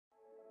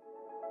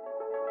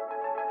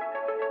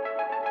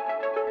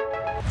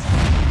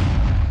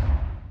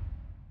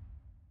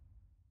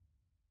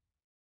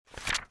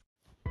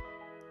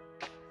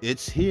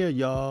It's here,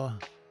 y'all.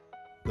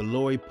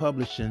 Galorey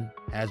Publishing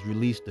has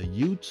released a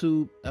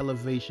YouTube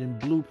elevation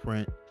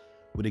blueprint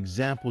with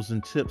examples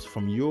and tips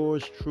from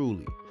yours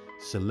truly,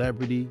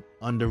 Celebrity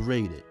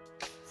Underrated,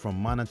 from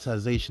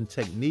monetization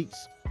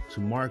techniques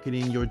to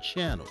marketing your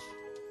channel.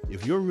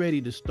 If you're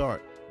ready to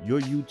start your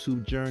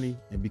YouTube journey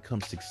and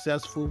become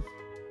successful,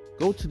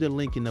 go to the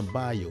link in the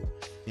bio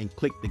and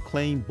click the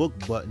Claim Book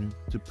button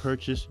to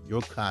purchase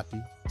your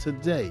copy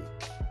today.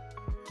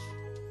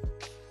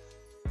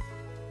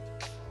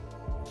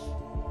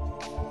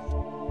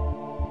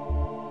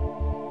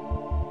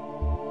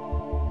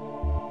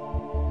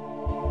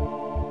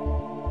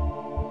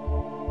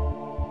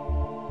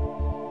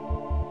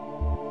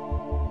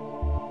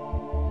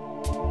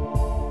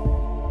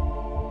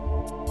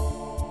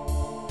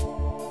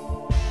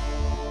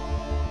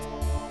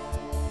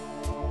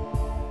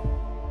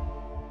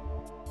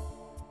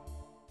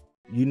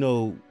 You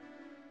know,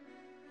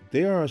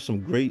 there are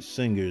some great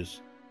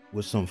singers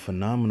with some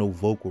phenomenal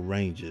vocal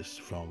ranges,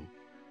 from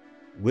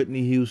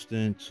Whitney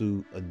Houston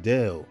to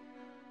Adele.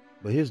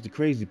 But here's the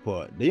crazy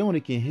part. They only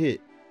can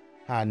hit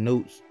high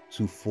notes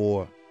to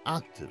 4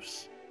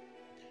 octaves.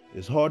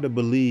 It's hard to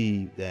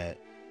believe that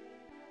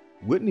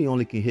Whitney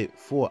only can hit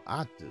 4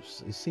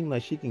 octaves. It seems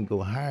like she can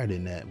go higher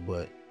than that,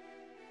 but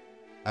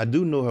I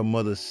do know her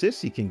mother,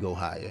 Sissy, can go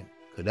higher,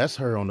 because that's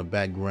her on the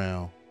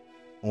background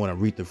on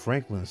Aretha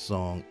Franklin's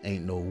song,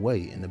 Ain't No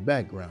Way, in the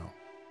background.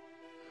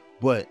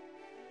 But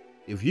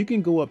if you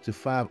can go up to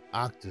 5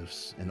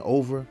 octaves and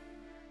over,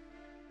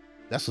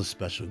 that's a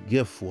special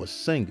gift for a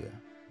singer.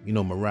 You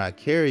know, Mariah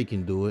Carey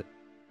can do it.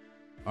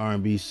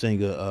 R&B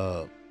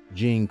singer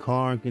Jean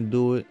Carn can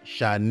do it.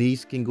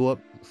 Shanice can go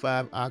up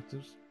 5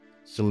 octaves.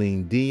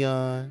 Celine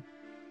Dion,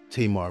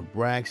 Tamar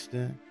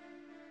Braxton,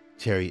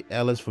 Terry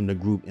Ellis from the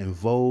group In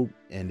Vogue,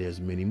 and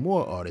there's many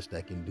more artists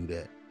that can do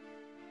that.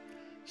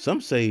 Some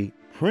say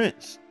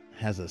Prince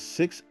has a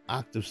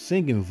 6-octave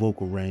singing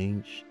vocal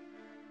range.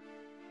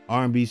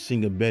 R&B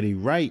singer Betty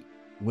Wright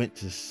went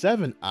to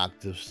 7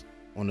 octaves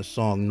on the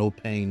song No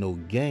Pain, No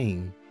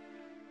Gain.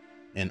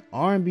 And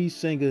R&B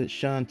singer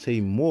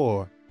Shantae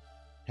Moore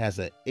has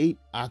an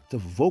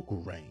 8-octave vocal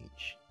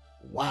range.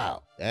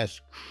 Wow,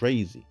 that's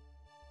crazy.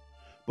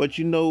 But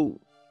you know,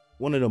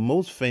 one of the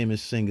most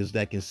famous singers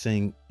that can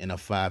sing in a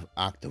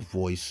 5-octave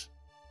voice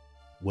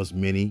was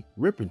Minnie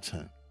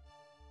Riperton.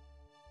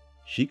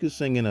 She could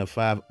sing in a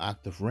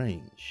 5-octave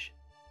range.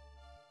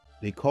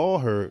 They call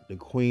her the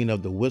queen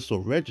of the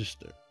whistle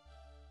register,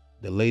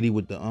 the lady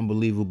with the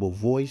unbelievable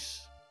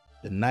voice,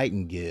 the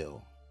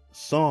nightingale,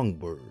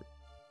 songbird.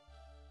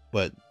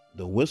 But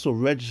the whistle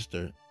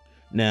register,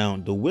 now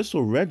the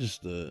whistle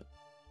register,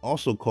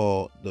 also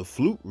called the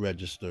flute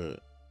register,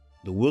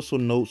 the whistle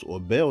notes or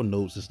bell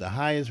notes, is the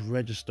highest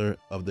register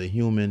of the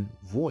human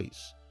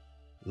voice,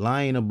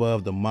 lying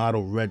above the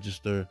model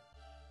register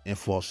and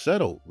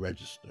falsetto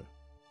register.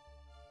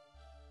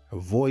 Her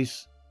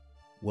voice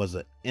was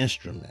an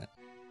instrument.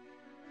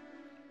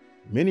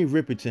 Minnie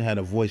Riperton had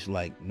a voice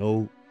like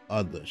no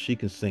other. She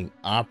can sing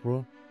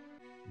opera,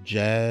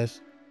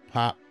 jazz,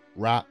 pop,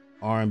 rock,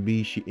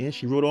 R&B. She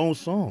wrote her own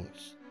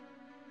songs.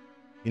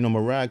 You know,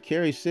 Mariah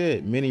Carey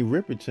said Minnie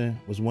Riperton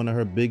was one of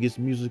her biggest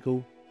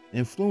musical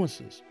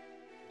influences.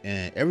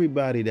 And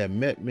everybody that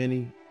met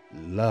Minnie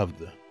loved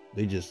her.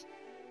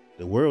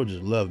 The world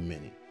just loved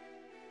Minnie.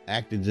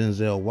 Actor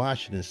Denzel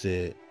Washington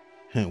said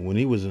when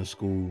he was in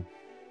school,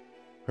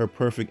 her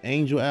Perfect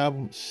Angel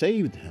album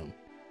saved him.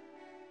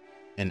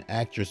 And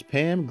actress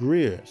Pam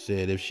Grier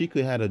said if she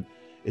would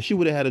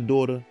have had a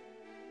daughter,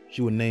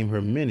 she would name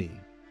her Minnie.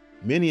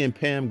 Minnie and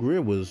Pam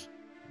Grier was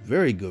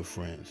very good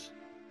friends.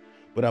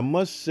 But I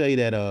must say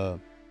that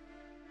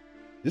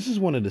this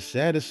is one of the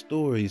saddest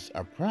stories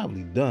I've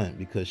probably done,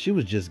 because she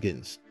was just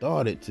getting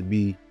started to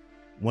be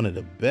one of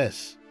the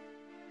best.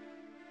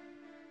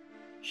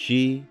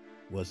 She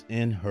was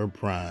in her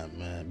prime,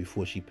 man,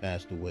 before she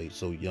passed away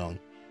so young.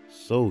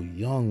 So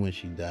young when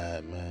she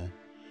died, man.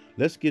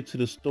 Let's get to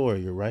the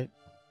story, right?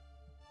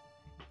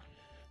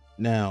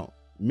 Now,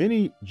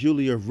 Minnie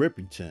Julia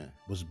Riperton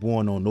was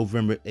born on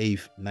November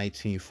 8th,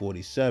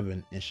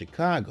 1947 in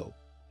Chicago,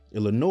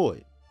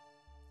 Illinois.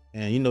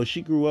 And, you know,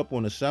 she grew up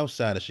on the south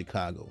side of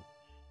Chicago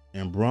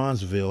in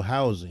Bronzeville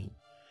housing.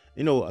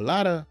 You know, a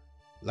lot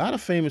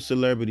of famous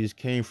celebrities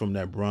came from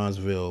that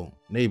Bronzeville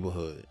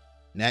neighborhood.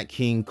 Nat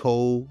King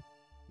Cole,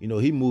 you know,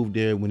 he moved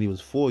there when he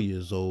was 4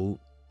 years old.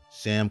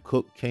 Sam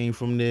Cooke came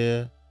from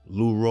there.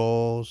 Lou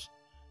Rawls,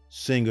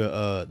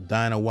 singer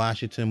Dinah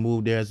Washington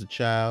moved there as a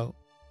child.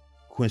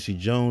 Quincy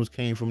Jones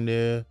came from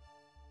there.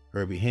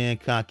 Herbie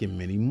Hancock, and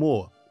many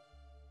more.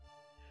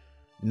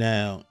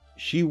 Now,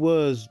 she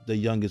was the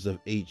youngest of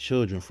 8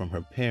 children from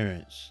her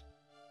parents.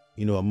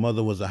 You know, her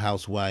mother was a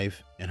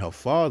housewife, and her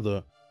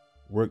father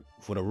worked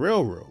for the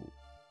railroad.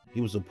 He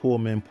was a poor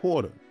man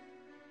porter.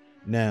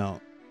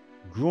 Now,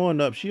 growing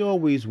up, she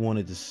always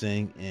wanted to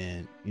sing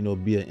and, you know,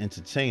 be an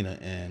entertainer.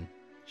 And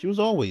she was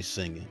always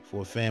singing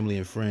for family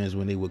and friends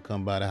when they would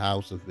come by the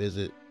house to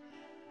visit.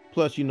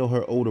 Plus, you know,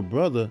 her older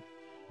brother,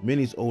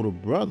 Minnie's older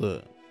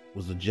brother,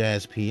 was a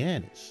jazz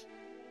pianist.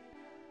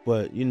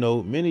 But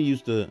Minnie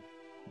used to,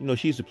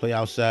 she used to play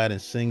outside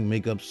and sing,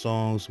 make up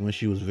songs when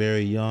she was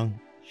very young.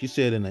 She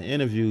said in an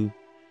interview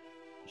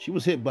she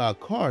was hit by a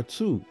car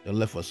too and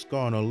left a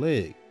scar on her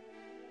leg.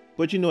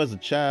 But as a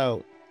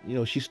child,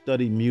 she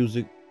studied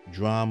music,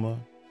 drama,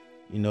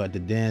 at the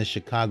then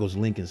Chicago's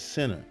Lincoln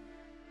Center,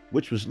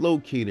 which was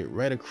located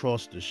right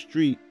across the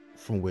street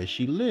from where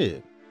she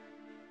lived.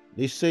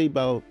 They say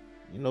about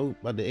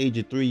the age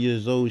of 3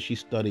 years old, she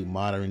studied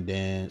modern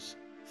dance.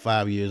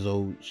 5 years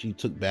old, she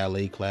took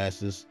ballet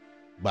classes.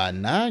 By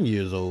 9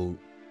 years old,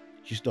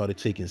 she started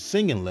taking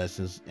singing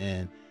lessons.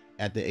 And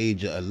at the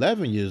age of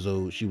 11 years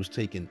old, she was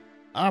taking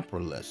opera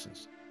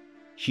lessons.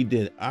 She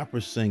did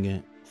opera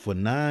singing for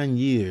 9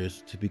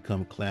 years to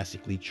become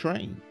classically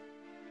trained.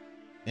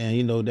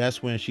 And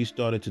that's when she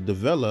started to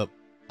develop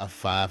a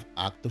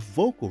 5-octave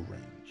vocal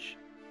range.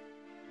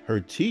 Her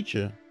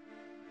teacher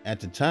at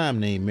the time,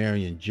 named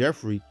Marion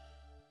Jeffrey,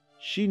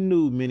 she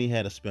knew Minnie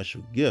had a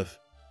special gift.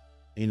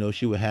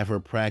 She would have her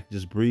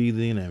practice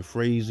breathing and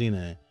phrasing,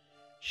 and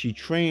she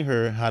trained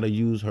her how to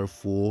use her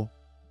full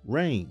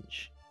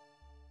range.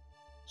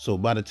 So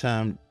by the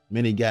time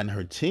Minnie got in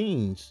her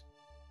teens,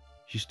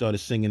 she started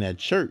singing at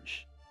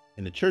church,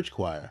 in the church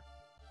choir.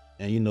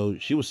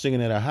 And she was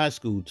singing at her high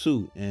school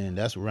too, and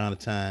that's around the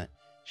time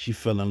she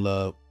fell in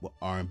love with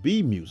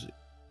R&B music.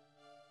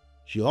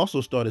 She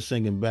also started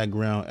singing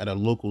background at a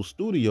local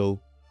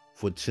studio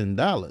for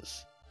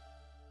 $10.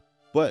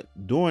 But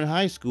during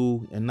high school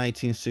in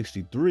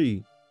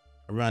 1963,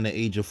 around the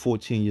age of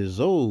 14 years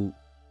old,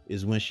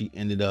 is when she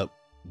ended up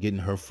getting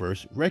her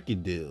first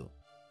record deal.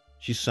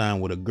 She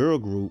signed with a girl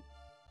group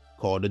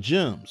called the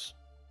Gems.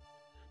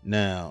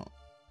 Now,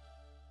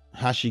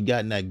 how she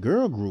got in that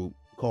girl group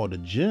called the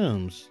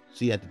Gems,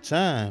 see, at the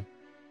time,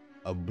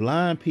 a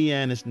blind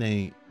pianist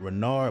named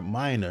Renard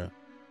Minor,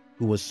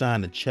 who was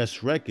signed to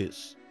Chess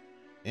Records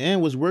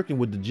and was working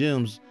with the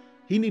Gems,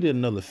 he needed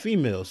another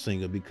female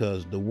singer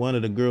because the one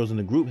of the girls in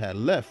the group had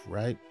left,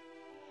 right?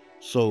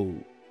 So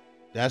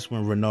that's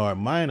when Renard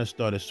Minor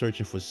started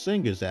searching for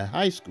singers at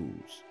high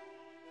schools.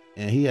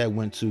 And he had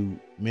went to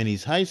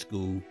Minnie's high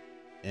school,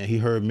 and he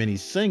heard Minnie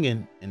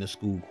singing in the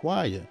school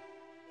choir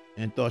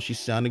and thought she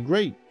sounded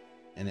great,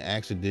 and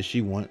asked her did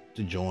she want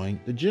to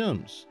join the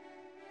Gems.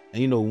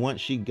 And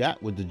once she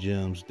got with the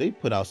Gems, they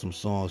put out some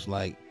songs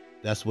like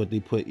That's What They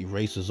Put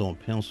Erasers on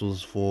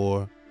Pencils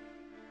For.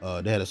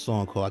 They had a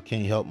song called I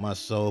Can't Help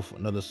Myself,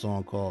 another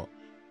song called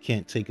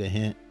Can't Take a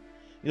Hint.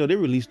 They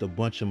released a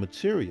bunch of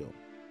material,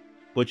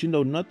 but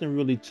nothing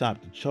really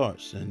topped the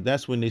charts. And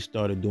that's when they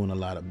started doing a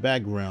lot of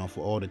background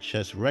for all the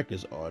Chess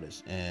Records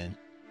artists. And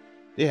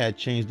they had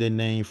changed their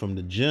name from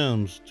the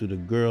Gems to the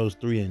Girls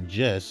 3 and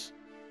Jess,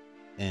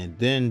 and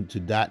then to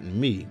Dot and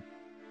Me.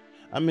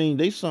 I mean,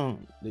 they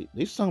sung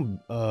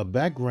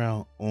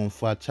background on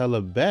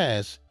Fatella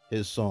Bass,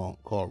 his song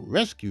called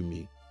Rescue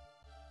Me.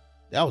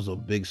 That was a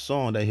big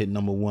song that hit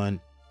 #1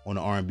 on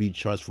the R&B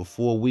charts for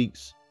 4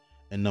 weeks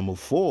and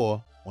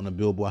 #4 on the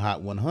Billboard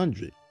Hot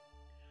 100.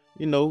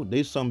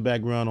 They sung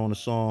background on a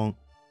song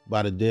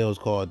by the Dells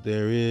called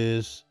There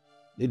Is.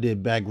 They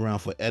did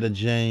background for Etta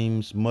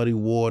James, Muddy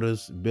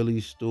Waters, Billy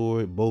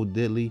Stewart, Bo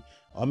Diddley.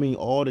 I mean,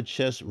 all the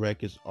Chess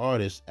Records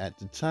artists at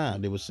the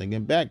time, they were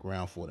singing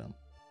background for them.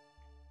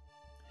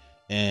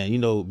 And,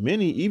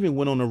 Minnie even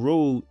went on the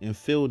road and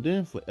filled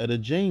in for Etta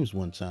James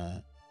one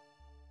time.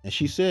 And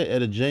she said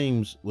Etta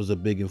James was a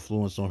big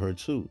influence on her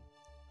too.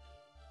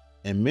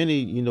 And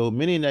Minnie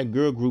in that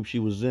girl group she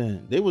was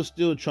in, they were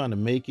still trying to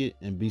make it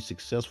and be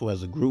successful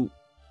as a group.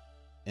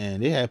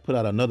 And they had put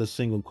out another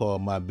single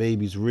called My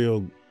Baby's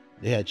Real.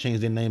 They had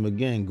changed their name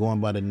again,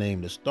 going by the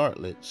name The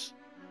Startlets.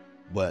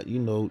 But,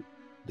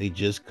 they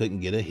just couldn't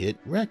get a hit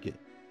record.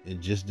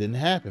 It just didn't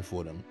happen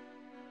for them.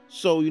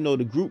 So,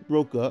 the group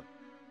broke up.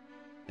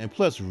 And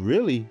plus,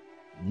 really,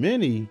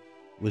 Minnie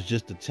was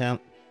just a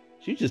talent.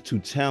 She's just too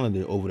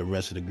talented over the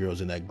rest of the girls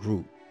in that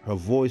group. Her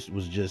voice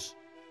was just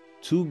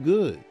too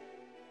good.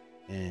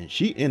 And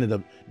she ended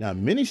up, now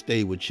Minnie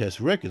stayed with Chess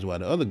Records while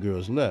the other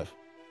girls left.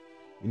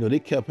 They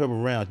kept her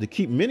around. To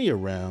keep Minnie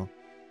around,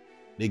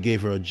 they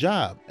gave her a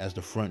job as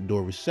the front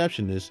door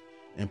receptionist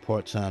and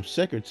part-time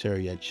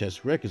secretary at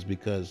Chess Records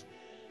because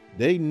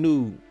they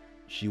knew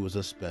she was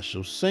a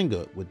special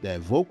singer with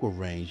that vocal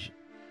range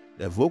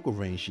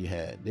she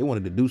had. They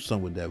wanted to do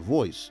something with that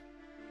voice.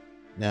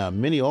 Now,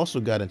 Minnie also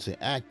got into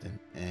acting,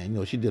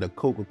 and she did a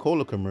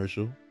Coca-Cola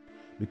commercial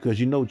because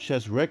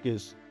Chess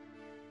Records,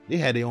 they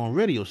had their own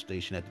radio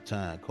station at the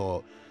time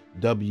called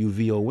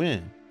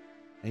WVON,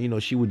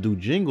 and she would do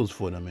jingles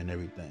for them and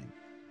everything.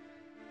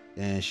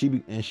 And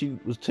she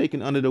was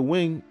taken under the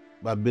wing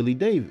by Billy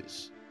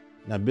Davis.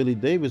 Now, Billy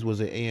Davis was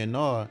an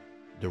A&R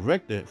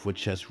director for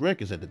Chess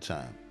Records at the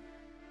time,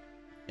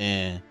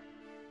 and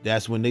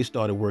that's when they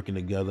started working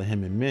together,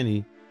 him and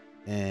Minnie.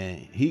 And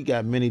he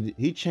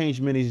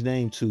changed Minnie's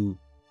name to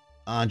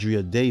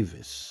Andrea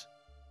Davis.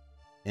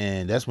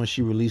 And that's when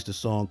she released a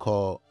song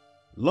called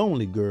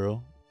Lonely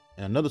Girl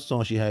and another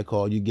song she had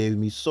called You Gave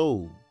Me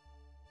Soul.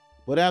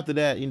 But after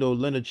that,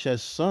 Leonard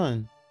Chess'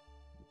 son,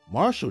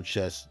 Marshall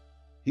Chess,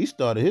 he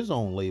started his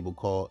own label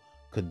called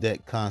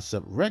Cadet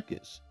Concept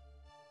Records,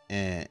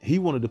 and he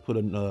wanted to put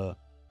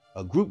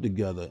a group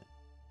together.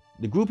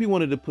 The group he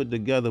wanted to put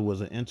together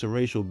was an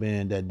interracial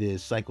band that did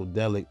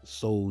psychedelic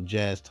soul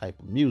jazz type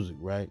of music,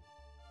 right?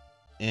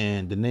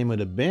 And the name of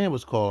the band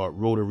was called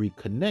Rotary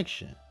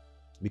Connection,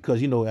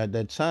 because at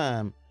that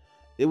time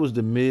it was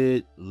the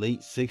mid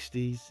late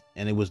 60s,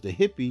 and it was the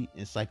hippie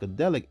and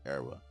psychedelic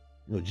era.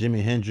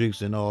 Jimi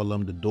Hendrix and all of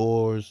them, the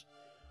Doors,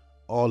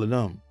 all of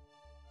them.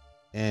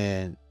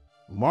 And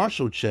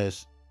Marshall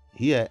Chess,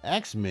 he had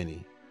asked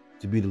Minnie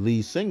to be the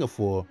lead singer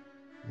for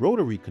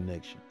Rotary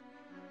Connection.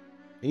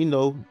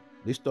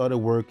 They started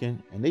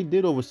working, and they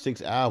did over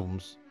 6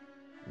 albums.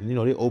 And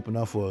they opened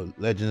up for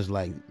legends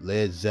like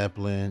Led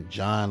Zeppelin,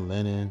 John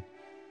Lennon,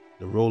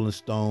 the Rolling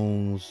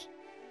Stones,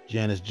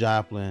 Janis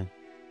Joplin,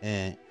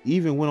 and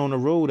even went on the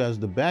road as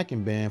the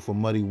backing band for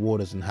Muddy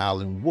Waters and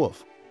Howlin'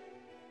 Wolf.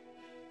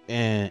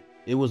 And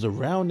it was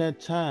around that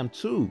time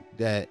too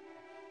that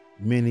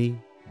Minnie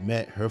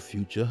met her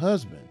future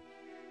husband,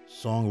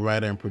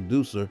 songwriter and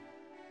producer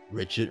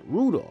Richard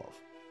Rudolph.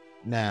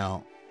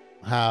 Now,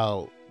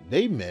 how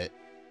they met,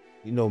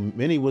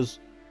 Minnie was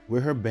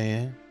with her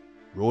band,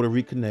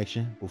 Rotary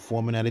Connection,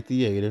 performing at a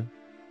theater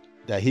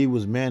that he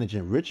was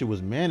managing. Richard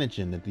was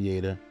managing the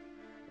theater,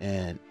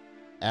 and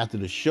after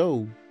the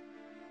show,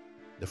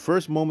 the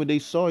first moment they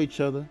saw each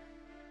other,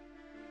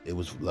 it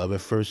was love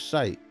at first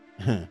sight.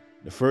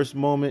 The first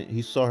moment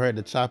he saw her at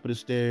the top of the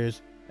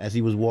stairs as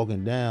he was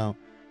walking down,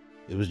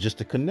 it was just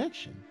a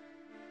connection.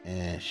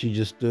 And she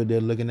just stood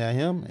there looking at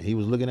him, and he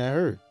was looking at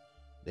her.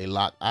 They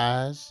locked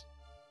eyes.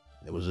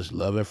 It was just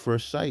love at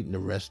first sight, and the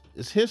rest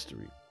is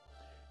history.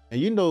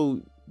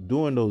 And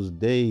during those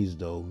days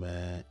though,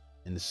 man,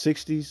 in the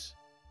 60s,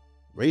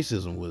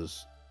 racism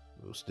was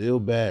still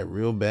bad,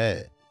 real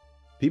bad.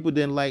 People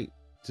didn't like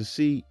to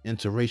see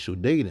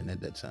interracial dating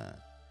at that time.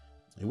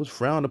 It was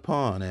frowned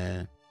upon,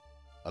 and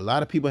a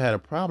lot of people had a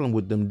problem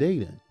with them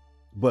dating.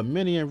 But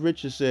Minnie and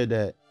Richard said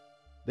that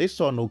they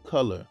saw no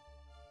color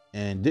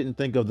and didn't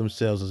think of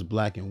themselves as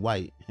black and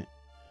white.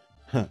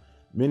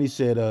 Minnie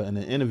said in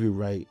an interview,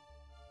 right,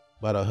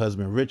 about her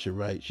husband Richard,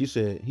 right, she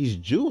said he's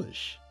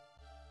Jewish,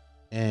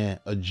 and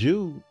a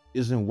Jew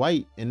isn't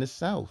white in the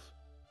South.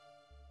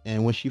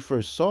 And when she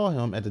first saw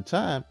him at the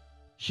time,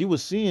 she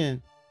was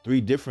seeing 3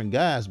 different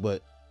guys,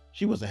 but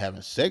she wasn't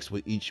having sex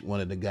with each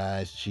one of the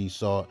guys she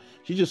saw.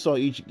 She just saw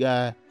each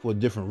guy for a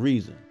different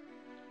reason.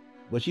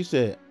 But she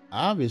said,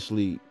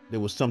 obviously, there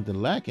was something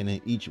lacking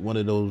in each one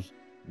of those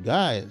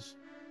guys,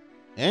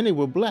 and they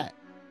were black.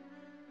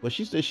 But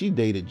she said she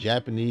dated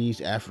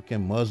Japanese,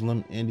 African,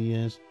 Muslim,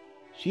 Indians.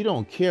 She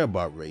don't care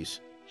about race.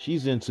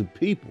 She's into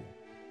people.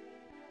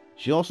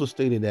 She also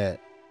stated that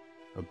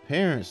her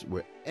parents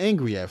were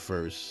angry at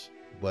first,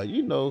 but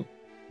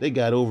they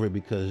got over it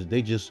because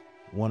they just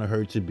wanted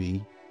her to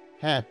be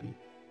happy.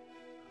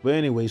 But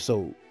anyway,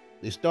 so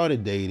they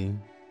started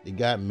dating, they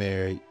got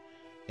married,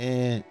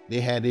 and they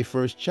had their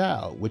first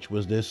child, which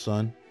was their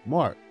son,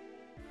 Mark.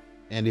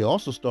 And they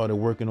also started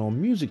working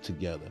on music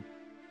together.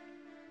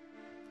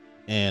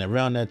 And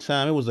around that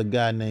time, it was a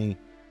guy named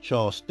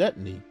Charles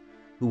Stepney,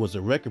 who was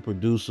a record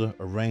producer,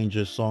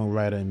 arranger,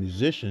 songwriter, and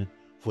musician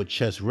for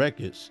Chess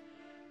Records.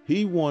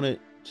 He wanted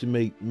to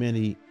make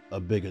Minnie a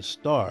bigger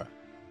star.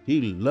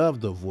 He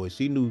loved her voice.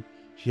 He knew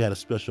she had a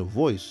special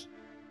voice.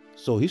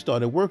 So he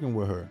started working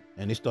with her,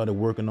 and they started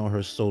working on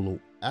her solo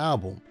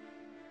album.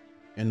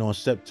 And on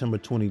September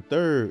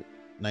 23rd,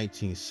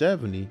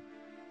 1970,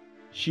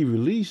 she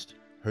released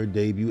her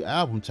debut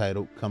album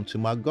titled Come to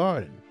My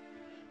Garden,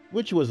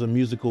 which was a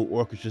musical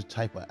orchestra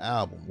type of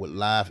album with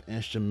live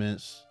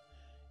instruments.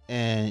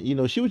 And,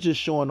 she was just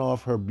showing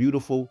off her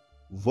beautiful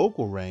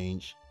vocal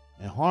range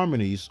and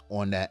harmonies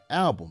on that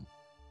album.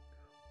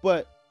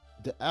 But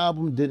the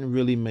album didn't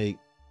really make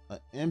an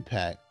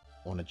impact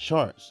on the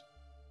charts.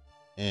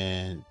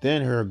 And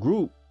then her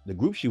group, the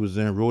group she was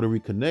in, Rotary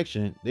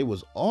Connection, they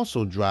was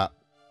also dropped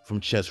from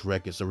Chess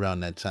Records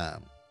around that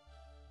time.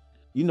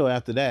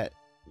 After that,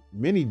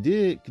 Minnie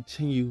did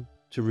continue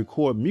to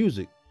record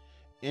music.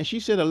 And she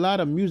said a lot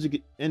of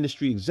music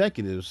industry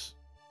executives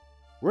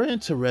were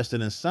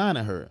interested in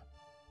signing her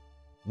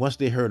once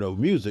they heard her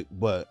music.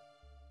 But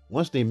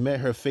once they met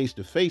her face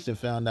to face and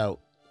found out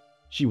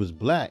she was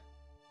black,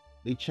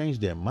 they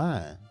changed their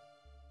mind.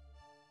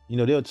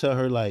 They'll tell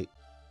her, like,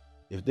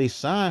 if they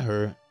signed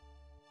her,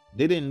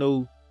 they didn't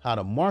know how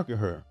to market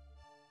her.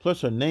 Plus,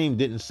 her name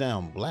didn't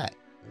sound black.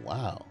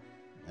 Wow,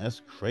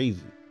 that's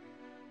crazy.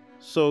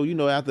 So,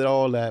 after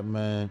all that,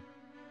 man,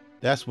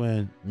 that's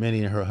when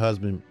Minnie and her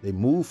husband, they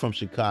moved from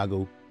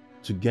Chicago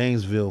to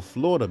Gainesville,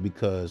 Florida,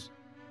 because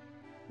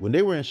when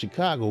they were in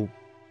Chicago,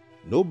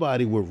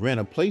 nobody would rent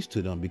a place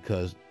to them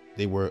because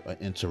they were an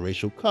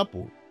interracial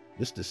couple.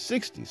 It's the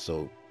 60s,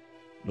 so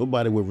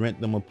nobody would rent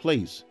them a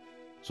place.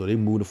 So they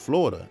moved to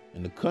Florida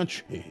in the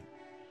country.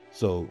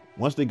 So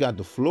once they got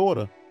to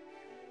Florida,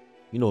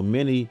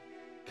 Minnie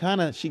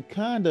kind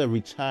of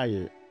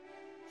retired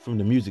from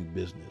the music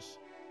business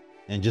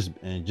and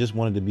just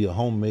wanted to be a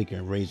homemaker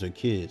and raise her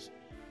kids,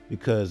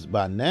 because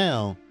by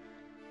now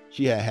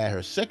she had had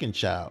her second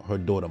child, her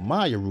daughter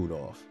Maya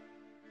Rudolph.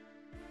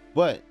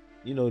 But,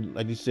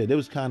 like you said, they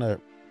was kind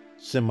of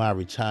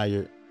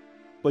semi-retired.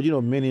 But,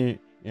 Minnie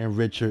and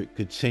Richard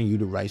continued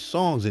to write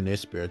songs in their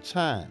spare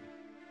time.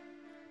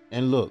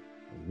 And look,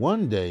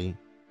 one day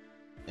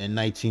in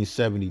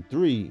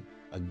 1973,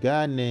 a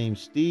guy named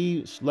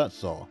Steve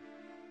Slutsaw,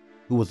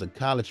 who was a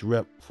college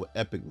rep for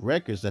Epic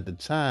Records at the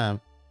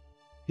time,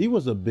 he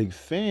was a big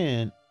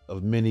fan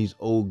of Minnie's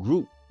old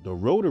group, the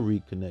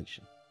Rotary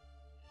Connection.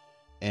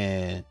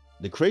 And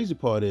the crazy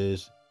part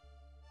is,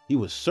 he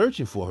was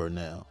searching for her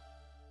now.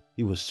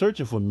 He was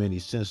searching for Minnie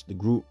since the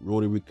group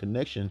Rotary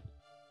Connection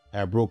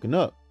had broken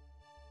up.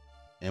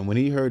 And when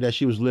he heard that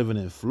she was living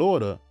in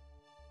Florida,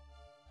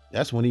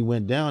 that's when he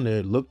went down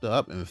there, looked her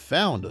up, and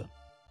found her.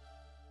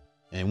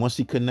 And once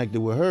he connected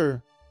with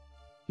her,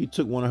 he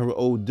took one of her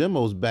old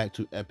demos back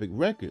to Epic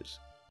Records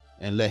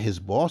and let his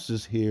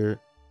bosses hear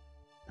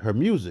her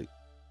music.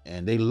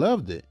 And they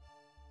loved it.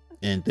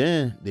 And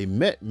then they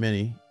met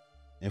Minnie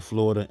in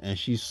Florida, and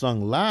she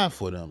sung live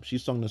for them. She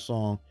sung the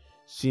song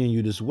Seeing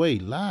You This Way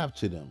live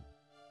to them.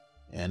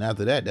 And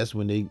after that, that's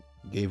when they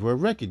gave her a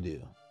record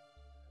deal.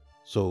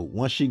 So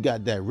once she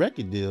got that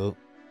record deal,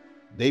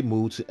 they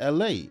moved to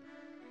LA.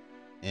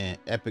 And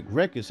Epic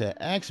Records had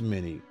asked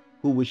Minnie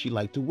who would she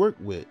like to work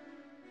with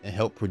and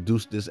help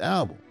produce this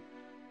album.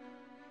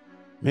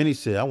 Minnie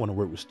said, I want to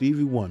work with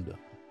Stevie Wonder.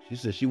 She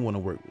said she want to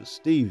work with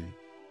Stevie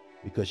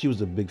because she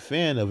was a big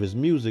fan of his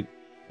music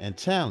and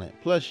talent.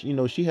 Plus,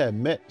 she had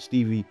met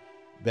Stevie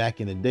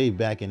back in the day,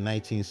 back in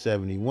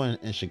 1971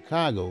 in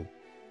Chicago.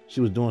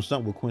 She was doing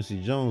something with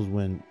Quincy Jones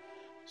when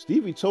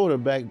Stevie told her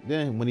back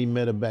then, when he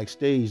met her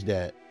backstage,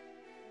 that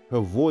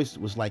her voice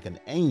was like an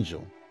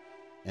angel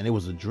and it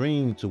was a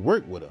dream to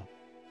work with her.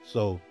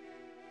 So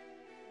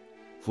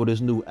for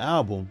this new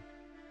album,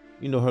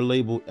 her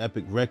label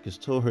Epic Records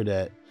told her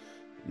that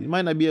you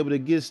might not be able to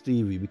get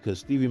Stevie because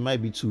Stevie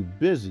might be too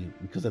busy,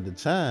 because at the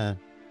time,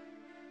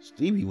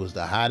 Stevie was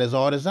the hottest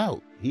artist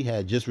out. He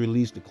had just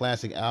released the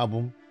classic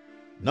album,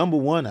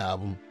 #1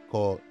 album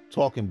called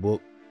Talking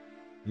Book.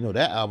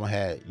 That album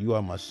had You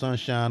Are My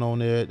Sunshine on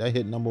there. That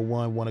hit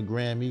 #1, won a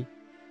Grammy.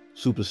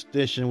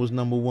 Superstition was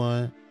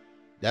 #1.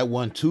 That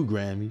won 2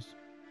 Grammys.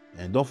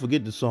 And don't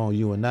forget the song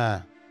You and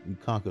I, We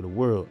Conquer the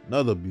World,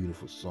 another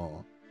beautiful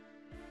song.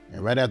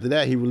 And right after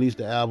that, he released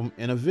the album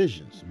Inner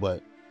Visions.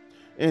 But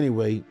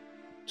anyway,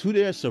 to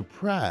their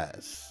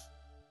surprise,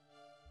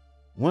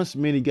 once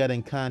Minnie got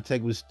in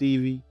contact with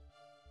Stevie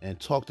and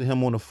talked to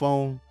him on the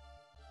phone,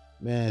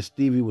 man,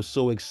 Stevie was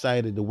so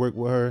excited to work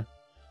with her.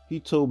 He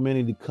told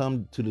Minnie to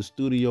come to the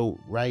studio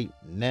right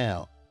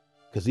now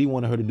because he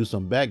wanted her to do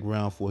some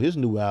background for his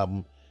new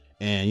album.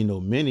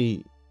 And,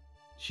 Minnie,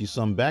 she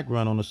sung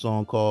background on a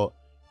song called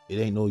It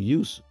Ain't No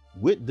Use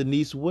with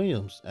Denise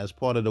Williams as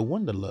part of the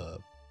Wonder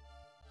Love.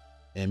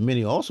 And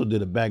Minnie also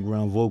did a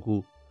background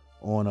vocal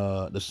on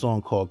the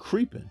song called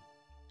Creepin'.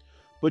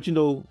 But,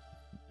 her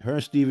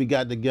and Stevie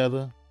got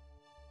together.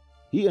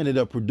 He ended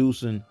up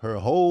producing her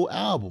whole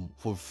album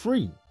for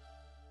free.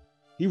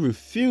 He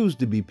refused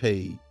to be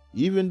paid,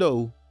 even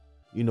though,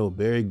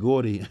 Berry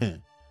Gordy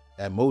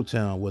at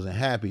Motown wasn't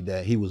happy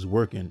that he was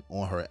working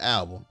on her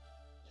album.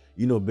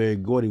 Berry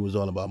Gordy was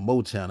all about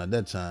Motown at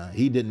that time.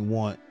 He didn't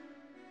want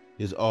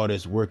his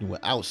artists working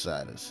with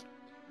outsiders.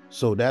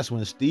 So that's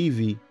when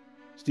Stevie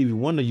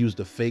Wonder used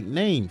a fake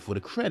name for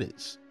the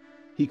credits.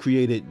 He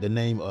created the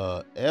name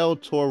El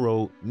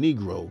Toro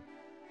Negro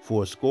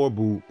for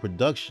Scoreboot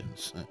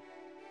Productions.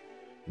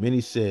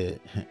 Minnie said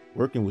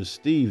working with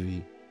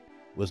Stevie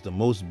was the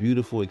most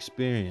beautiful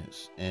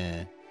experience.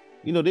 And,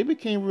 they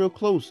became real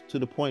close to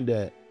the point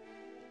that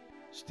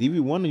Stevie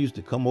Wonder used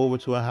to come over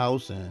to her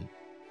house, and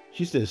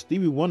she said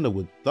Stevie Wonder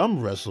would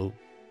thumb wrestle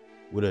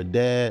with her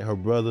dad, her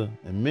brother,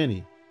 and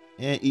Minnie,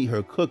 and eat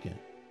her cooking.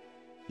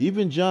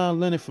 Even John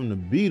Lennon from the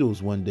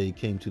Beatles one day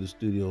came to the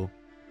studio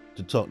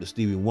to talk to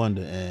Stevie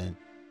Wonder, and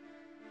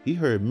he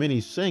heard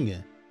Minnie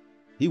singing.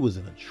 He was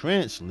in a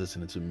trance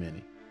listening to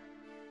Minnie.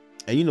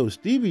 And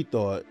Stevie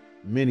thought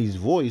Minnie's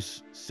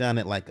voice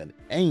sounded like an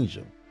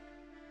angel.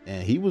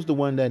 And he was the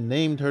one that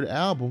named her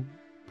album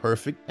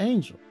Perfect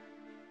Angel.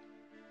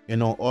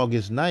 And on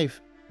August 9th,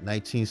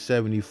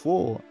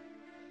 1974,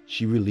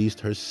 she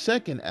released her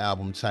second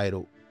album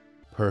titled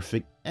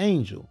Perfect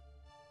Angel.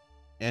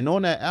 And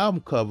on that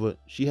album cover,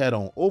 she had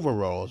on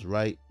overalls,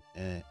 right?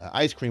 And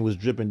ice cream was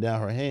dripping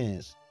down her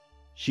hands.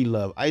 She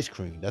loved ice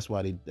cream. That's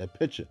why that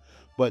picture.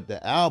 But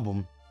the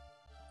album,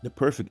 the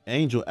Perfect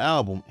Angel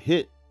album,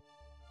 hit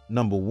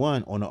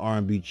 #1 on the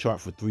R&B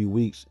chart for 3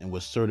 weeks and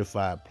was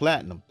certified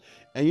platinum.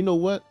 And you know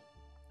what?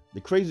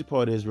 The crazy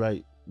part is,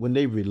 right, when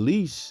they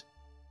released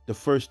the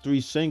first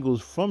 3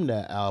 singles from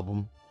that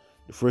album,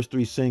 the first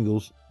 3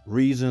 singles,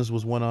 Reasons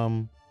was one of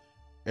them,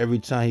 Every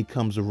Time He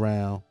Comes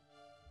Around,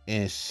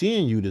 and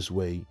Seeing You This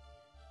Way,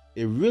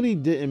 it really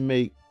didn't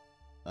make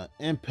an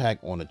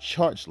impact on the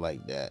charts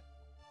like that.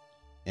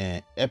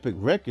 And Epic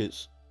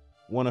Records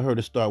wanted her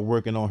to start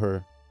working on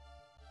her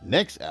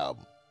next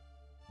album.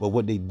 But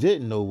what they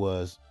didn't know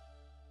was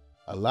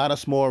a lot of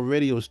small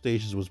radio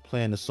stations was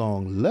playing the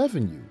song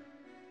Loving You.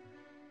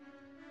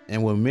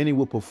 And when Minnie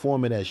would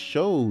perform it at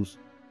shows,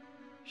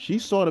 she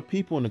saw the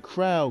people in the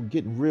crowd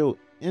getting real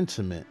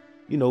intimate,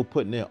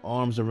 putting their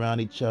arms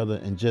around each other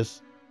and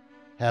just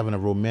having a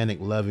romantic,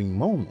 loving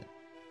moment.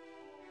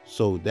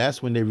 So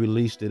that's when they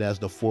released it as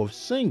the 4th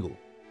single.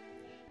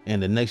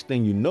 And the next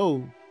thing you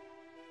know,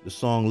 the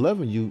song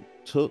Loving You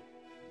took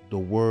the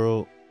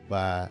world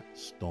by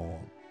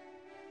storm.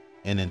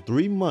 And in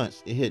 3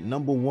 months, it hit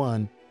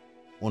 #1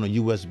 on the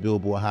US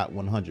Billboard Hot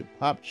 100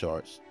 pop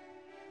charts,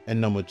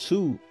 and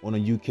 #2 on the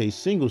UK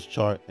singles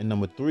chart, and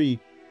 #3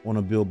 on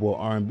the Billboard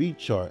R&B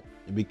chart.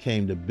 It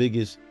became the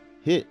biggest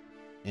hit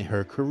in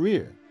her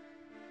career.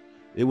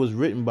 It was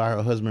written by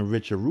her husband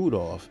Richard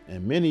Rudolph,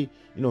 and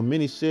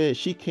Minnie said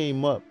she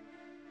came up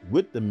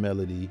with the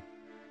melody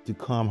to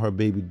calm her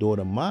baby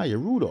daughter Maya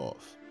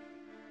Rudolph.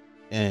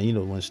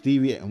 And once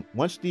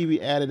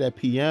Stevie added that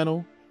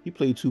piano, he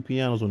played 2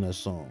 pianos on that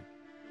song.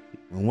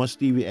 And once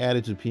Stevie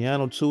added the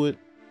piano to it,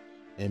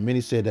 and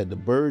Minnie said that the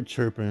bird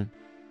chirping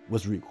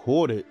was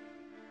recorded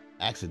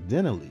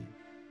accidentally,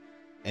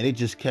 and it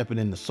just kept it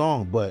in the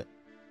song. But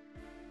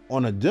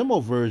on a demo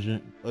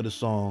version of the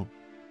song,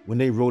 when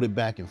they wrote it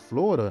back in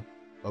Florida,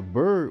 a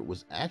bird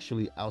was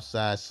actually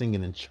outside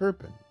singing and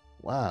chirping.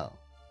 Wow.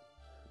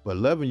 But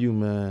Loving You,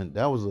 man,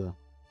 that was a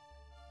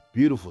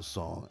beautiful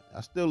song.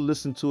 I still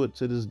listen to it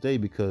to this day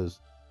because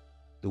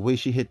the way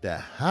she hit that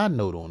high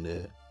note on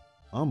there,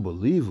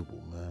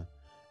 unbelievable, man.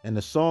 And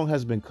the song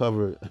has been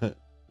covered.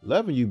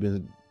 Loving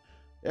You,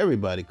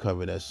 everybody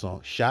covered that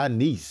song.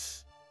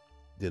 Shanice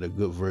did a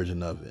good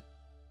version of it.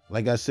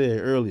 Like I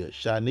said earlier,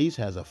 Shanice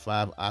has a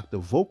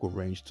 5-octave vocal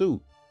range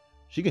too.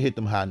 She can hit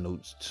them high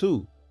notes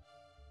too.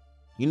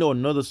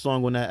 Another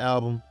song on that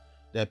album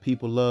that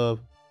people love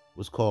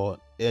was called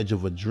Edge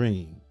of a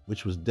Dream,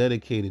 which was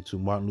dedicated to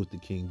Martin Luther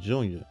King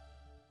Jr.,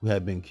 who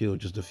had been killed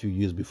just a few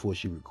years before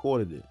she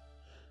recorded it.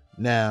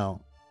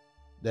 Now,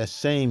 that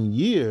same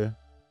year,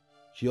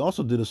 she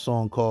also did a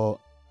song called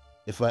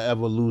If I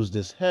Ever Lose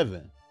This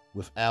Heaven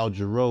with Al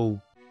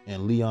Jarreau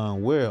and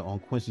Leon Ware on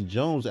Quincy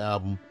Jones'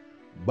 album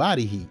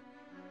Body Heat.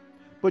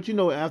 But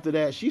after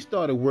that, she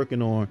started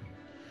working on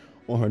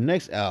her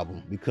next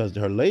album because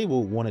her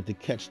label wanted to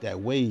catch that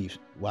wave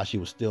while she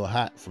was still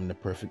hot from the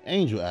Perfect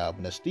Angel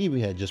album that Stevie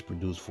had just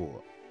produced for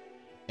her.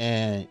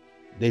 And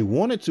they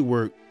wanted to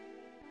work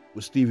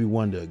with Stevie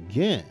Wonder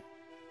again.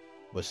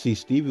 But see,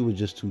 Stevie was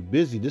just too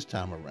busy this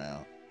time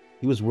around.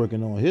 He was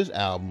working on his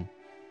album,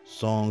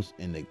 Songs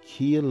in the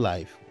Key of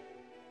Life,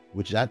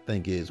 which I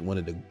think is one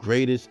of the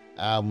greatest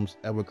albums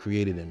ever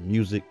created in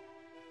music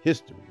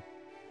history.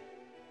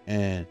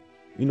 And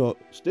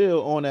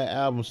still on that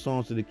album,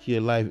 Songs in the Key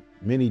of Life,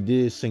 Minnie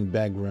did sing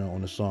background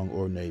on the song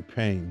Ordinary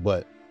Pain.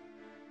 But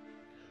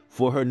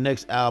for her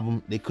next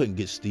album, they couldn't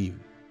get Stevie.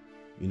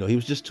 He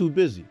was just too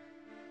busy.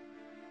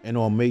 And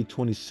on May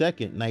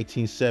 22nd,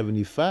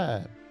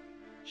 1975,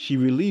 she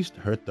released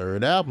her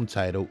 3rd album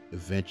titled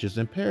Adventures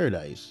in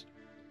Paradise.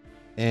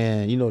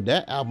 And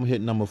that album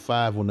hit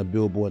 #5 on the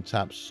Billboard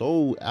Top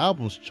Soul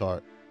Albums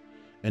chart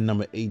and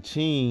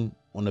 #18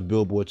 on the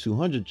Billboard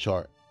 200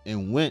 chart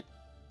and went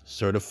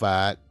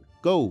certified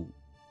gold.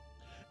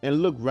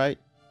 And look, right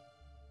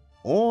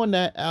on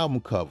that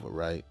album cover,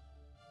 right,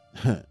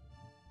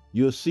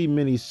 you'll see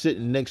Minnie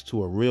sitting next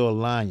to a real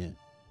lion.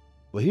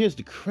 But here's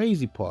the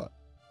crazy part,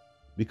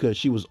 because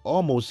she was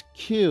almost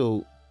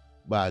killed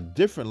by a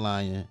different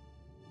lion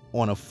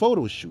on a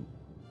photo shoot.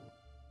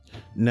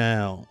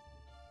 Now,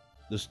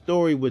 the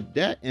story with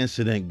that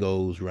incident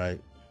goes,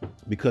 right,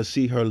 because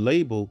see, her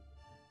label,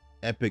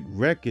 Epic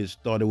Records,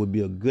 thought it would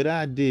be a good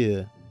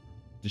idea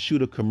to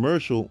shoot a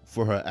commercial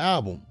for her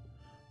album,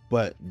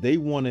 but they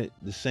wanted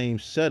the same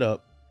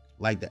setup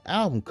like the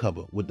album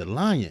cover with the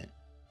lion,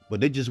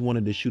 but they just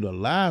wanted to shoot a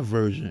live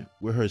version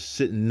with her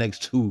sitting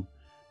next to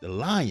the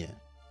lion.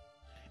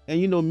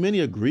 And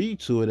Minnie agreed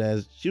to it,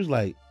 as she was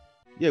like,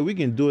 yeah, we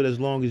can do it as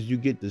long as you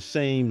get the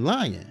same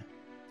lion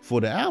for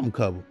the album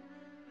cover.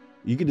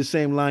 You get the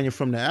same lion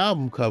from the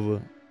album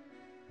cover,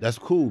 that's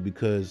cool,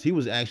 because he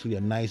was actually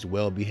a nice,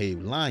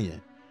 well-behaved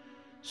lion.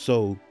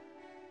 So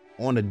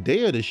on the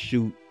day of the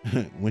shoot,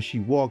 when she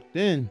walked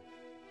in,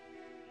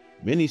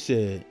 Minnie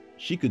said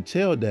she could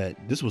tell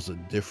that this was a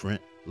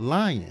different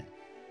lion.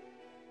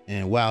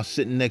 And while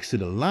sitting next to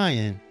the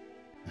lion,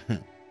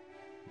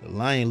 the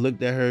lion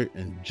looked at her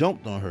and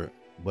jumped on her,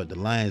 but the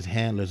lion's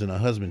handlers and her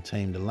husband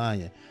tamed the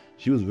lion.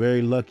 She was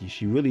very lucky.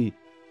 She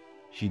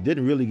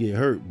didn't really get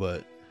hurt,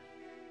 but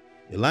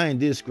the lion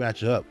did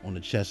scratch her up on the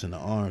chest and the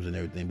arms and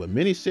everything. But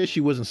Minnie said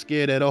she wasn't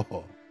scared at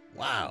all.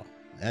 Wow,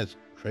 that's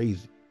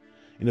crazy.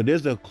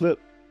 There's a clip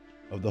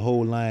of the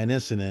whole lion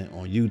incident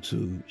on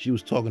YouTube. She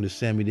was talking to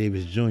Sammy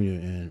Davis Jr.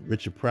 and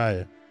Richard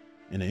Pryor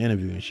in an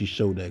interview, and she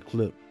showed that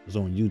clip. It's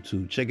on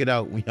YouTube. Check it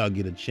out when y'all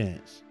get a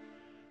chance.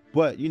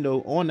 But,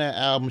 on that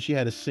album, she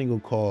had a single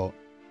called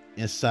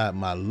Inside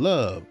My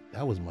Love.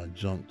 That was my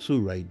junk too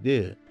right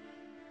there.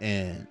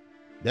 And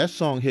that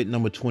song hit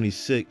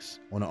 #26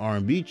 on the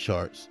R&B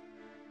charts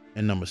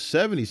and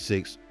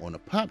 #76 on the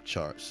pop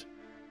charts.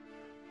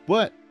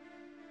 But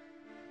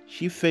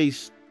she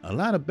faced a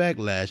lot of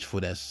backlash for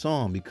that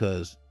song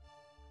because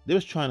They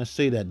was trying to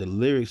say that the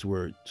lyrics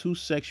were too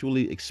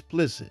sexually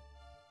explicit.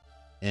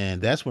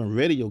 And that's when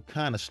radio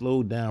kind of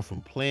slowed down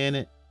from playing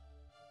it,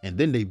 and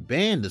then they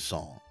banned the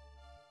song.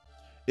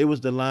 It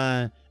was the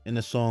line in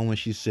the song when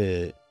she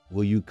said,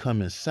 "Will you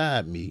come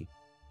inside me?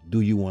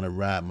 Do you want to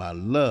ride my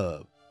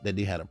love?" that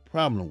they had a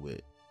problem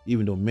with,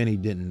 even though many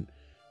didn't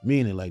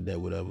mean it like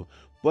that, whatever.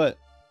 But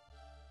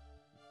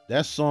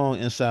that song,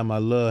 "Inside My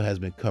Love," has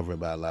been covered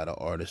by a lot of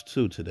artists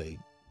too today.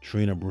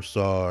 Trina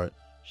Broussard,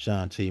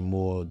 Shantae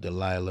Moore,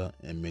 Delilah,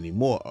 and many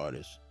more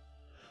artists.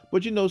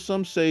 But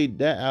some say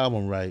that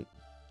album, right,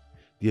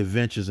 the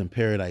Adventures in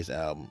Paradise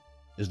album,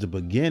 is the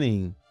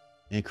beginning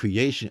and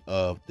creation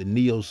of the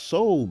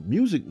neo-soul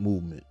music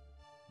movement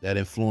that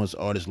influenced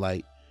artists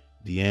like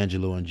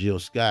D'Angelo and Jill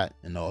Scott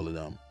and all of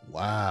them.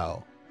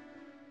 Wow,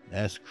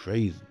 that's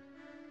crazy.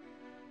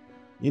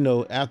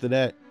 After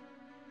that,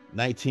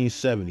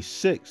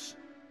 1976,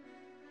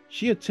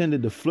 she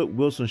attended the Flip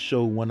Wilson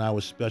Show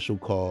 1-hour special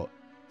called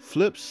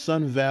Flip's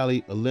Sun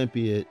Valley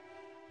Olympiad,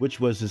 which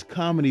was his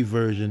comedy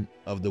version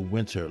of the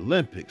Winter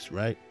Olympics,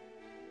 right?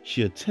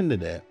 She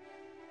attended that.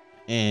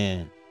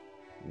 And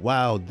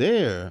while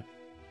there,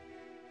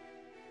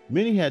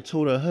 Minnie had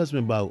told her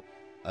husband about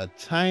a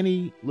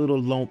tiny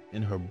little lump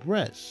in her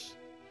breast.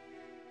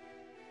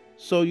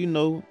 So,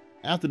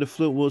 after the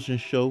Flip Wilson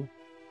show,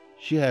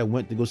 she had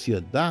went to go see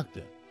a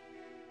doctor.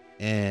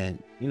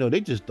 And,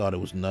 they just thought it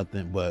was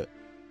nothing. But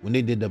when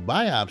they did the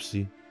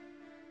biopsy,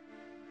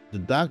 the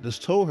doctors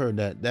told her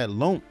that that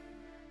lump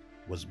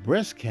was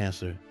breast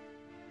cancer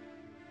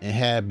and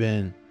had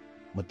been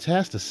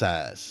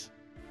metastasized.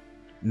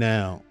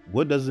 Now,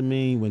 what does it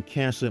mean when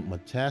cancer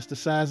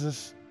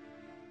metastasizes?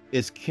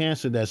 It's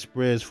cancer that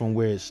spreads from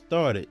where it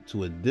started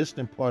to a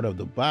distant part of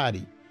the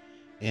body.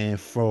 And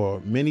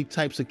for many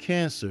types of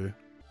cancer,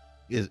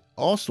 it's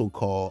also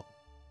called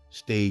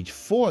stage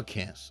 4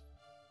 cancer.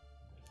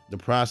 The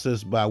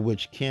process by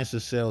which cancer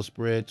cells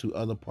spread to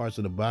other parts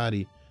of the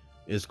body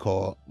is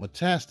called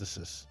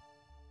metastasis.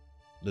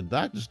 The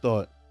doctors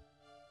thought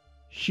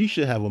she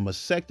should have a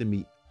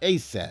mastectomy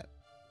ASAP.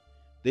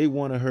 They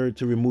wanted her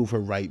to remove her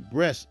right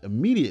breast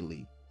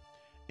immediately.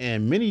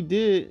 And Minnie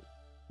did,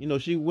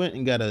 she went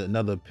and got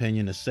another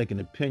opinion, a second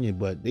opinion,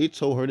 but they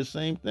told her the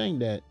same thing,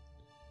 that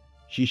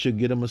she should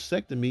get a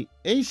mastectomy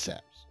ASAP.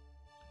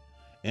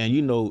 And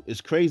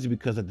it's crazy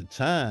because at the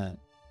time,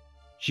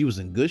 she was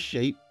in good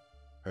shape.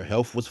 Her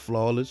health was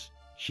flawless.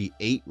 She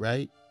ate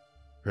right.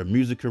 Her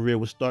music career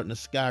was starting to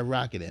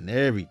skyrocket and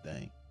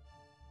everything.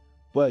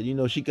 But,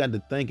 she got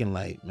to thinking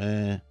like,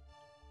 man,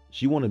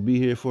 she want to be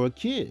here for her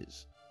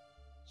kids.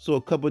 So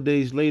a couple of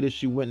days later,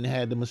 she went and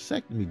had the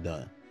mastectomy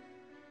done.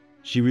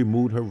 She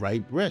removed her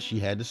right breast. She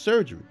had the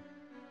surgery.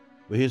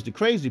 But here's the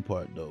crazy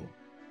part, though.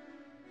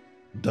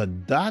 The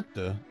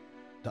doctor,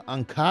 the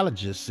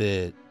oncologist,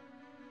 said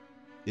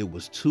it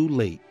was too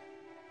late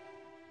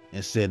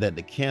and said that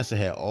the cancer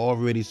had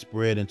already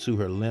spread into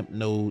her lymph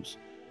nodes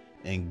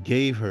and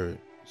gave her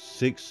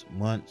 6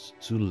 months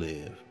to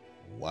live.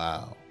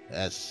 Wow,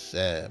 that's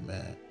sad,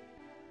 man.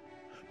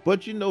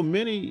 But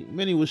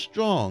Minnie was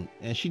strong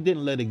and she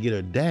didn't let it get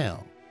her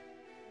down.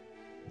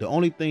 The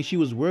only thing she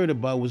was worried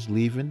about was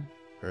leaving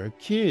her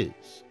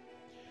kids.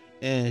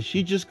 And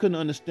she just couldn't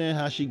understand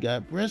how she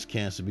got breast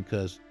cancer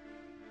because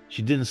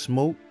she didn't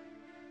smoke,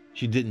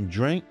 she didn't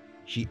drink,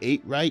 she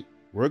ate right,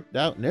 worked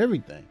out and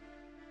everything.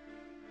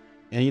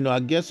 And I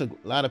guess a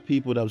lot of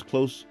people that was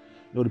close,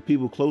 the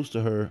people close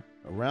to her,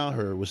 around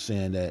her, was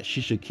saying that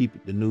she should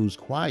keep the news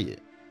quiet.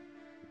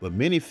 But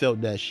Minnie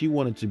felt that she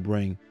wanted to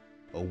bring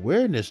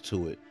awareness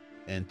to it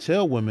and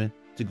tell women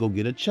to go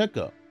get a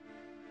checkup.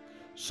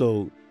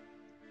 So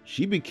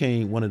she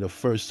became one of the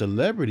first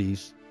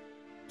celebrities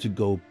to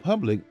go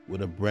public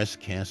with a breast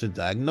cancer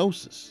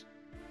diagnosis.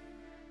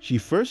 She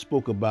first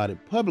spoke about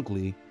it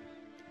publicly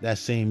that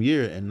same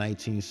year in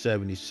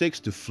 1976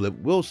 to Flip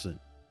Wilson.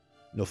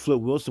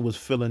 Flip Wilson was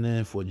filling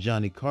in for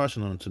Johnny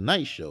Carson on the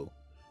Tonight Show.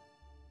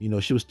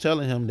 She was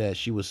telling him that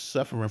she was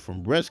suffering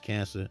from breast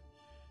cancer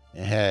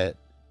and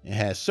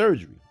had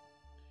surgery.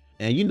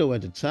 And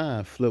at the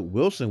time, Flip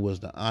Wilson was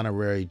the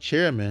honorary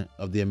chairman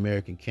of the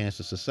American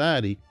Cancer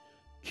Society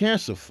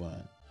Cancer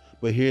Fund.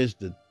 But here's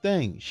the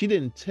thing. She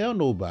didn't tell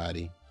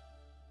nobody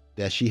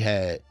that she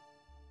had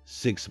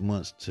 6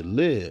 months to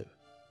live.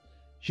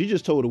 She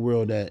just told the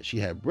world that she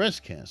had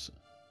breast cancer.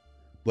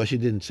 But she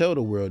didn't tell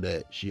the world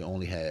that she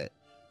only had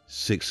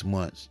 6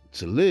 months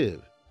to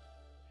live.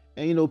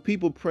 And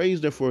people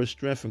praised her for her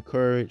strength and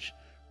courage.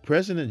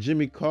 President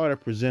Jimmy Carter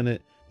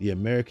presented the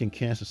American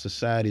Cancer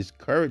Society's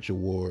Courage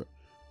Award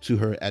to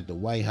her at the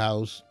White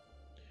House.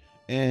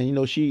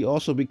 And, she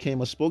also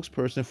became a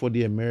spokesperson for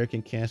the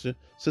American Cancer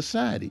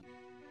Society.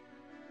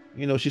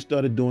 She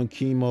started doing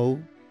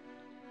chemo.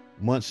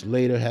 Months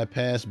later had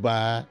passed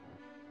by.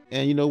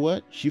 And you know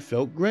what? She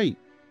felt great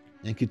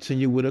and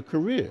continued with her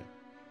career.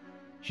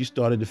 She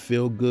started to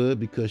feel good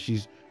because she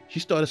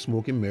started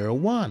smoking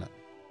marijuana,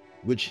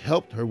 which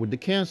helped her with the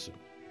cancer.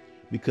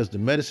 Because the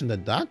medicine the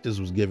doctors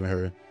was giving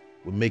her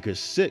would make her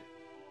sick.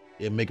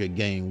 It'd make her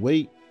gain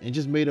weight and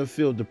just made her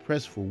feel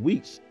depressed for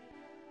weeks.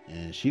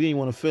 And she didn't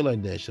want to feel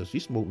like that, so she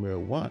smoked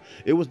marijuana.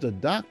 It was the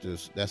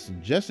doctors that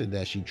suggested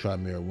that she try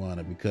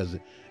marijuana because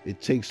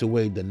it takes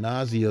away the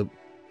nausea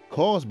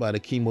caused by the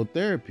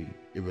chemotherapy.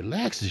 It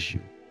relaxes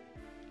you.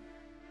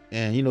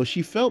 And,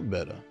 she felt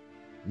better.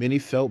 Minnie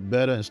felt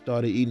better and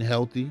started eating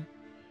healthy.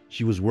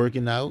 She was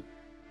working out,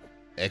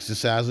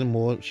 exercising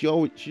more. She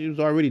was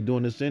already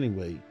doing this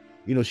anyway.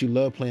 She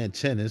loved playing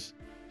tennis.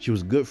 She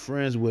was good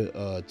friends with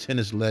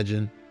tennis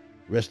legend,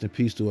 rest in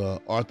peace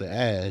to Arthur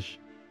Ashe.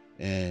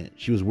 And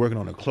she was working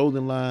on a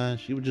clothing line.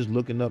 She was just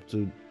looking up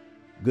to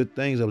good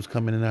things that was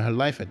coming in her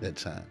life at that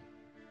time.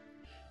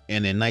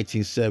 And in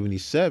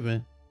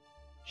 1977,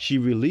 she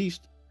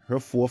released her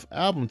fourth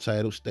album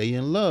titled Stay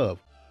in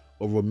Love,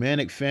 a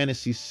romantic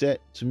fantasy set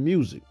to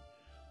music,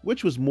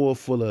 which was more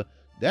full of,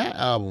 that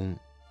album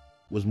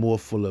was more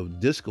full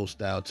of disco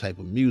style type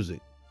of music,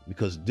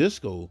 because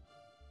disco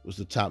was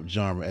the top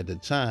genre at the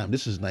time.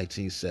 This is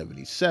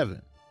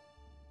 1977.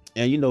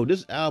 And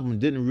this album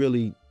didn't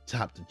really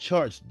top the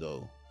charts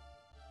though.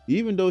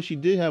 Even though she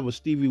did have a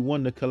Stevie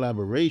Wonder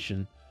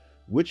collaboration,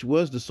 which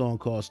was the song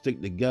called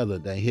Stick Together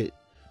that hit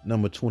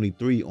number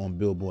 23 on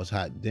Billboard's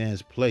Hot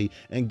Dance Play.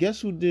 And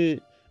guess who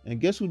did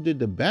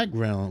the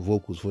background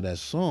vocals for that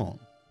song?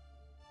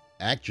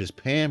 Actress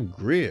Pam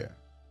Grier.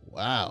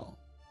 Wow.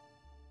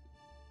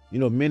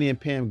 Minnie and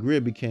Pam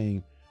Grier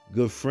became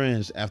good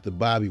friends after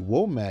Bobby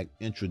Womack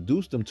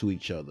introduced them to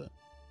each other.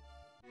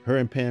 Her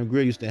and Pam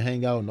Grier used to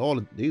hang out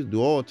and they used to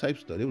do all types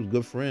of stuff. They was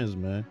good friends,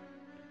 man.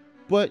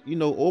 But,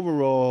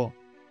 overall,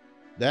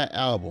 that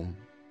album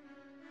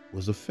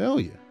was a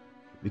failure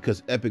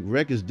because Epic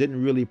Records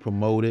didn't really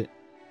promote it.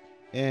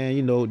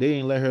 And, they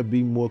didn't let her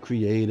be more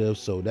creative.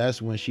 So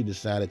that's when she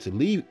decided to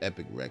leave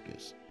Epic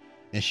Records.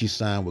 And she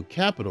signed with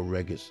Capitol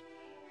Records.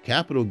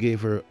 Capitol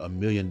gave her $1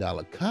 million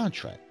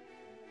contract.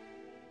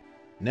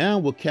 Now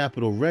with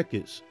Capitol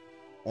Records,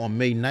 on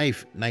May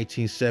 9th,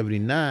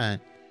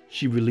 1979,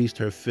 she released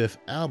her fifth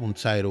album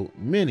titled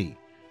Minnie,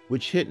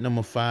 which hit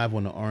number 5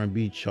 on the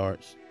R&B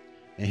charts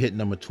and hit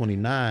number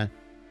 29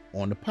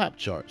 on the pop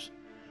charts.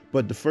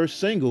 But the first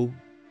single,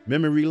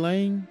 Memory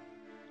Lane,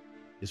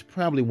 is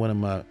probably one of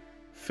my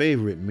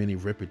favorite Minnie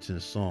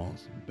Riperton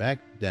songs. Back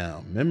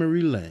Down,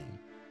 Memory Lane.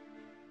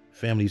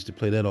 Family used to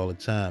play that all the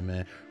time,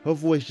 man. Her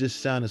voice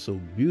just sounded so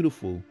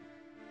beautiful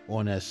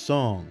on that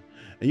song.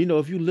 And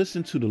if you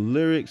listen to the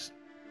lyrics,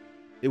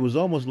 it was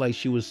almost like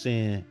she was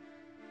saying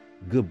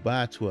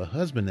goodbye to her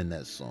husband in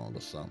that song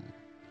or something.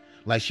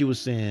 Like she was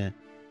saying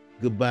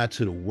goodbye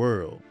to the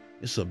world.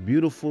 It's a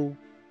beautiful,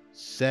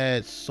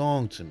 sad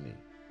song to me.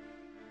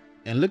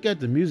 And look at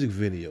the music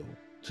video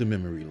to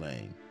Memory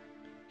Lane.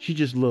 She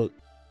just looked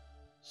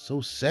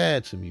so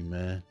sad to me,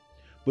 man.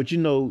 But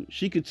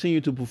she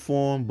continued to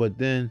perform, but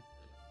then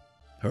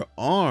her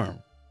arm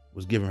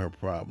was giving her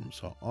problems.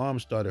 Her arm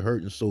started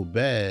hurting so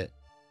bad.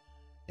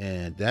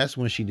 And that's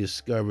when she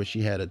discovered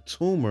she had a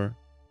tumor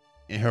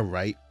in her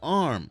right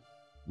arm,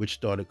 which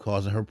started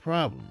causing her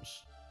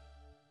problems.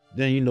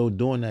 Then,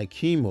 during that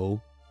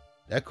chemo,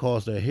 that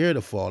caused her hair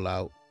to fall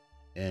out,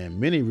 and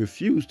Minnie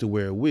refused to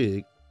wear a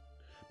wig.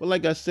 But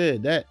like I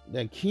said, that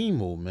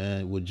chemo,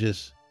 man, would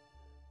just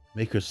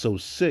make her so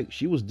sick.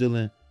 She was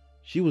dealing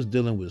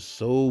with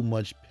so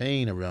much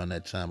pain around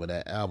that time of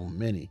that album,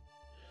 Minnie.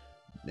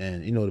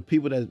 And, the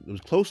people that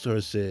was close to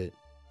her said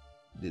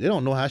they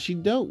don't know how she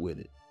dealt with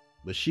it.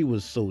 But she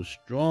was so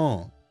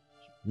strong.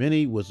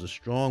 Minnie was a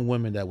strong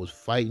woman that was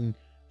fighting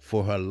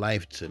for her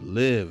life to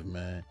live,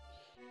 man.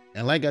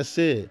 And like I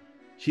said,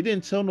 she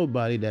didn't tell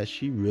nobody that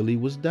she really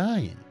was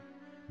dying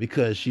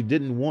because she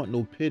didn't want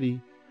no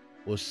pity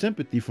or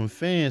sympathy from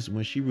fans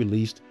when she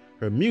released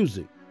her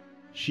music.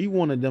 She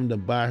wanted them to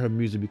buy her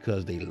music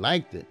because they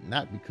liked it,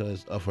 not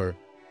because of her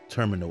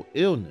terminal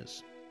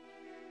illness.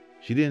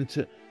 She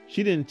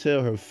didn't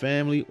tell her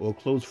family or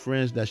close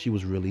friends that she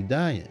was really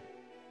dying.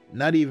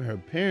 Not even her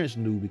parents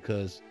knew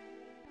because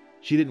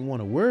she didn't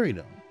want to worry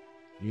them.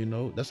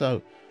 That's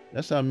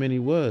how Minnie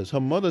was. Her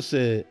mother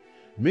said,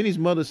 Minnie's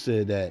mother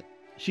said that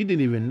she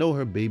didn't even know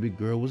her baby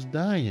girl was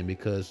dying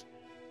because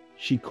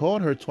she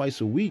called her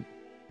twice a week.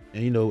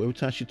 And every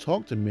time she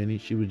talked to Minnie,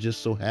 she was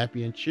just so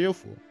happy and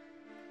cheerful.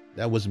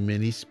 That was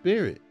Minnie's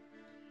spirit.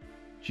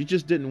 She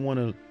just didn't want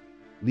to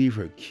leave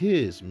her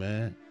kids,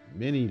 man.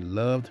 Minnie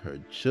loved her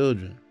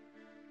children.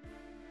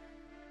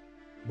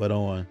 But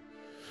on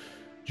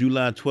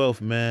July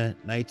 12th, man,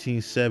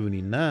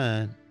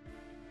 1979,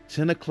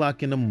 10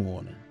 o'clock in the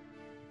morning,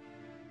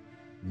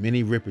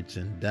 Minnie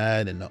Riperton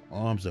died in the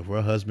arms of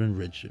her husband,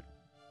 Richard.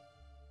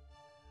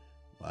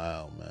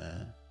 Wow,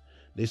 man.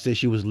 They say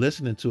she was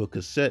listening to a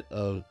cassette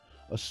of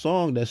a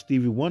song that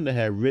Stevie Wonder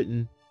had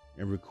written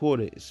and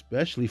recorded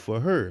especially for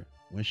her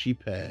when she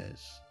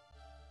passed.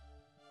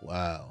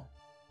 Wow.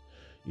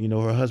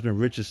 Her husband,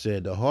 Richard,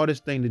 said the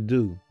hardest thing to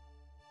do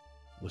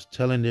was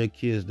telling their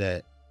kids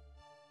that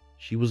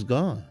she was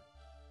gone.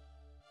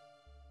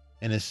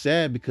 And it's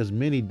sad because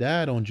Minnie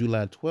died on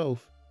July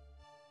 12th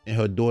and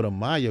her daughter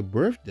Maya's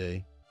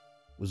birthday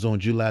was on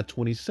July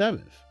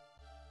 27th.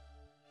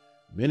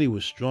 Minnie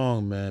was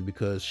strong, man,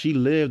 because she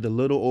lived a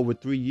little over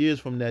 3 years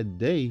from that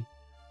day.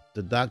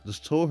 The doctors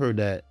told her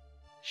that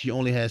she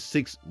only had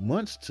 6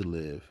 months to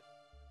live.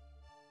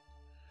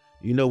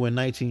 You know, in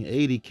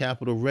 1980,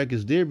 Capitol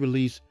Records did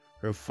release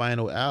her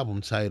final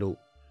album titled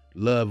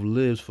Love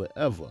Lives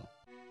Forever.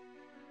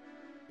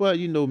 But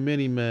you know,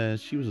 Minnie, man,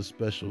 she was a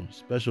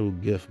special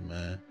gift,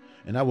 man.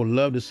 And I would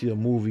love to see a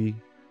movie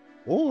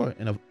or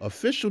an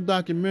official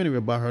documentary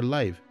about her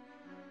life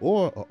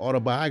or an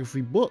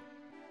autobiography book.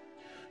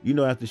 You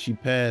know, after she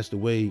passed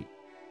away,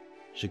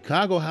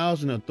 Chicago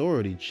Housing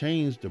Authority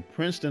changed the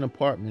Princeton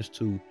Apartments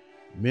to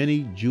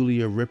Minnie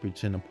Julia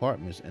Riperton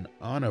Apartments in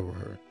honor of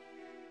her.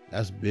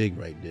 That's big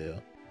right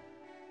there.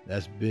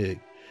 That's big.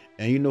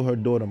 And you know, her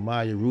daughter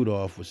Maya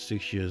Rudolph was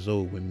 6 years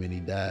old when Minnie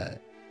died.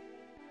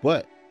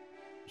 But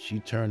she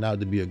turned out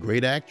to be a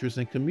great actress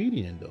and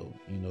comedian, though.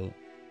 You know,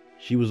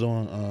 she was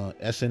on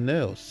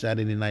SNL,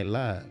 Saturday Night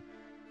Live.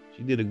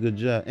 She did a good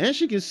job. And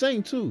she can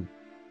sing, too.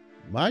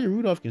 Maya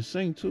Rudolph can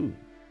sing, too.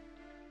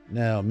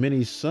 Now,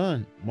 Minnie's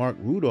son, Mark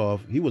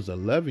Rudolph, he was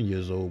 11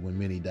 years old when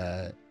Minnie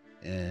died.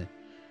 And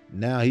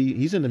now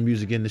he's in the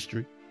music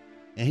industry.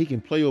 And he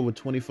can play over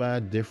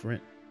 25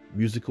 different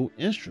musical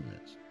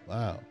instruments.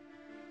 Wow.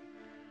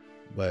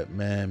 But,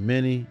 man,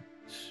 Minnie,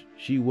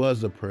 she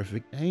was a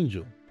perfect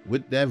angel.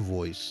 With that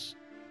voice,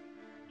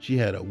 she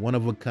had a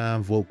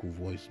one-of-a-kind vocal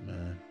voice,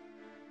 man.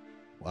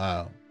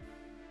 Wow.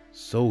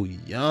 So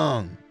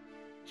young.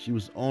 She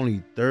was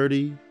only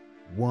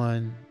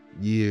 31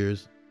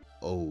 years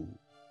old.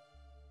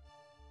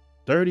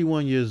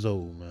 31 years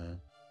old, man.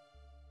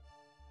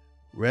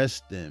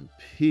 Rest in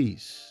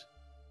peace,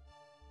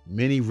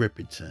 Minnie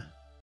Riperton.